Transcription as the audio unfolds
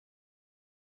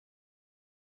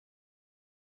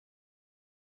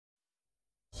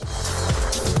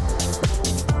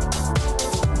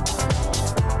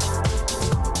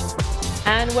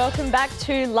And welcome back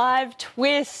to Live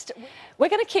Twist. We're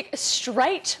going to kick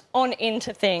straight on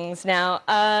into things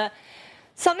now.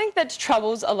 Something that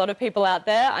troubles a lot of people out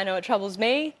there, I know it troubles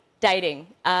me, dating.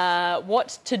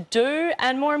 What to do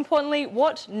and, more importantly,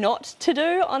 what not to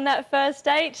do on that first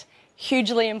date.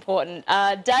 Hugely important.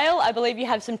 Dale, I believe you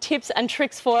have some tips and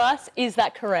tricks for us. Is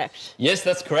that correct? Yes,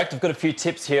 that's correct. I've got a few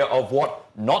tips here of what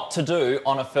not to do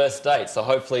on a first date. So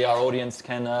hopefully our audience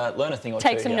can learn a thing or two.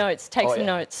 Take some notes. Take some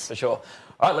notes. For sure.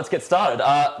 All right, let's get started.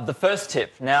 The first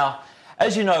tip. Now,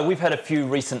 as you know, we've had a few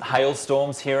recent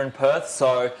hailstorms here in Perth.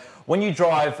 So when you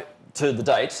drive to the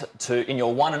date in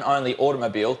your one and only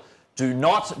automobile, do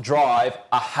not drive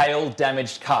a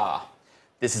hail-damaged car.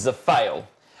 This is a fail.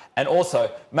 And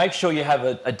also, make sure you have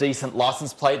a decent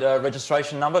licence plate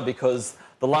registration number, because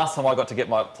the last time I got to get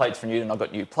my plates renewed and I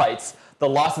got new plates, the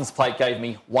licence plate gave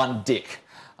me one dick.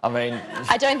 I mean...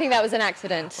 I don't think that was an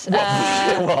accident.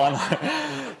 Well,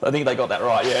 I think they got that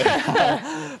right,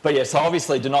 yeah. But yeah, so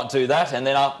obviously do not do that. And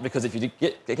then, because if you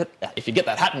get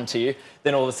that happen to you,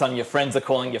 then all of a sudden your friends are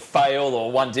calling you fail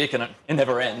or one dick, and it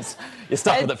never ends. You're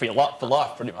stuck with it for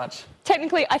life, pretty much.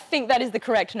 Technically, I think that is the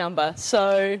correct number,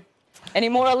 so... Any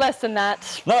more or less than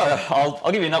that? No,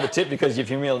 I'll give you another tip, because you've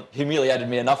humiliated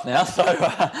me enough now. So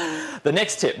the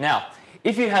next tip. Now,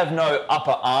 if you have no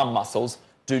upper arm muscles,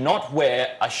 do not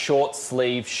wear a short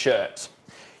sleeve shirt.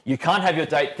 You can't have your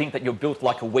date think that you're built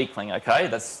like a weakling, okay?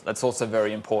 That's also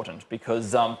very important,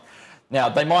 because now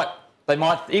they might,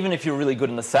 even if you're really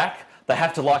good in the sack, they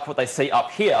have to like what they see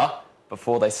up here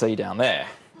before they see down there.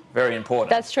 Very important.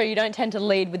 That's true. You don't tend to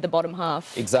lead with the bottom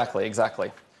half. Exactly,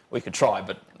 exactly. We could try,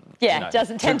 but... Yeah, you know, it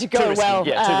doesn't tend to go risky. well.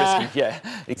 Yeah, too risky. Yeah,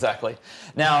 exactly.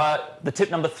 Now, the tip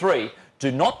number 3,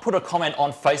 do not put a comment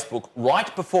on Facebook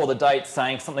right before the date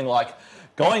saying something like,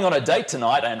 going on a date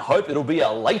tonight and hope it'll be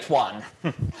a late one.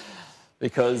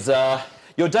 Because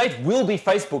your date will be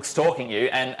Facebook stalking you,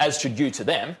 and as should you to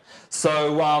them.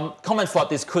 So comments like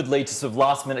this could lead to sort of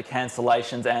last-minute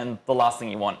cancellations, and the last thing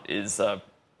you want is...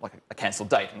 like a cancelled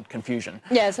date and confusion.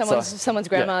 Yeah, someone's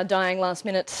grandma dying last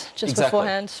minute just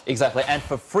beforehand. Exactly, and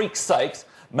for freak's sakes,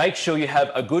 make sure you have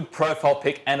a good profile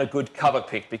pic and a good cover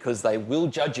pic, because they will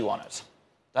judge you on it,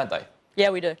 don't they?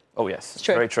 Yeah, we do. Oh yes, it's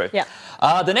true. Very true. Yeah.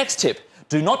 The next tip,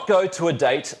 do not go to a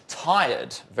date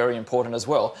tired. Very important as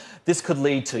well. This could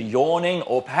lead to yawning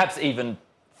or perhaps even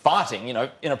farting, you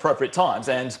know, inappropriate times.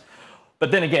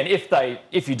 But then again,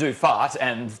 if you do fart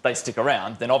and they stick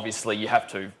around, then obviously you have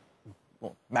to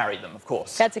marry them, of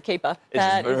course. That's a keeper.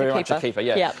 It's very much a keeper,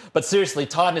 yeah. Yep. But seriously,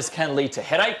 tiredness can lead to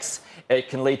headaches. It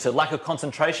can lead to lack of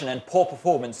concentration and poor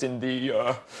performance in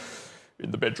the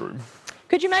bedroom.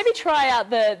 Could you maybe try out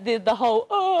the whole,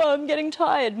 oh, I'm getting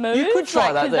tired move? You could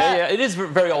try that there, yeah. It is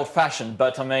very old-fashioned,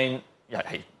 but, I mean, yeah,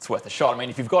 hey, it's worth a shot. I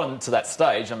mean, if you've gotten to that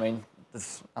stage, I mean,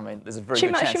 there's a very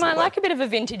good chance. She might like a bit of a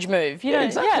vintage move, you know?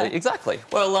 Exactly.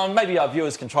 Well, maybe our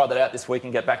viewers can try that out this week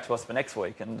and get back to us for next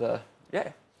week, and, yeah.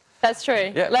 That's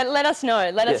true. Yeah. Let us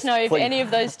know. Let us know if any of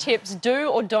those tips do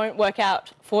or don't work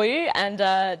out for you. And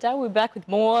Dale will be back with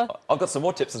more. I've got some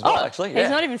more tips as well, actually. Yeah. He's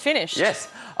not even finished. Yes.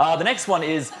 The next one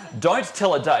is don't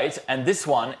tell a date, and this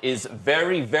one is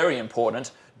very, very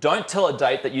important. Don't tell a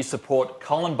date that you support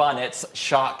Colin Barnett's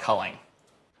shark culling,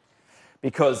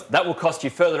 because that will cost you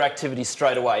further activity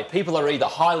straight away. People are either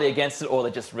highly against it or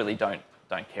they just really don't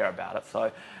care about it.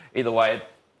 So either way,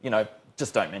 you know,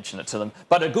 just don't mention it to them.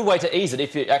 But a good way to ease it,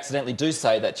 if you accidentally do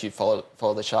say that you follow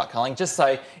the shark culling, just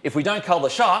say, if we don't cull the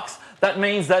sharks, that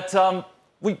means that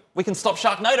we can stop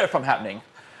Sharknado from happening.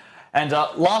 And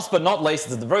last but not least,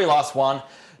 this is the very last one,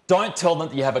 don't tell them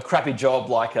that you have a crappy job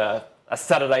like a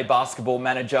Saturday basketball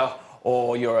manager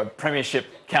or you're a premiership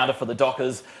counter for the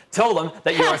Dockers. Tell them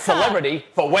that you're a celebrity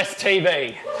for West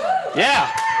TV. Yeah.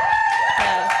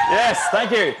 Yes, thank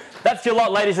you. That's your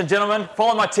lot, ladies and gentlemen.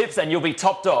 Follow my tips and you'll be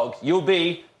top dog. You'll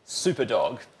be super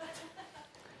dog.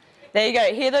 There you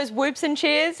go. Hear those whoops and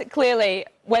cheers? Clearly,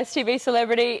 West TV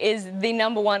celebrity is the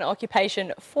 #1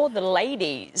 occupation for the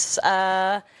ladies.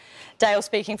 Dale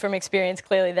speaking from experience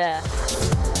clearly there.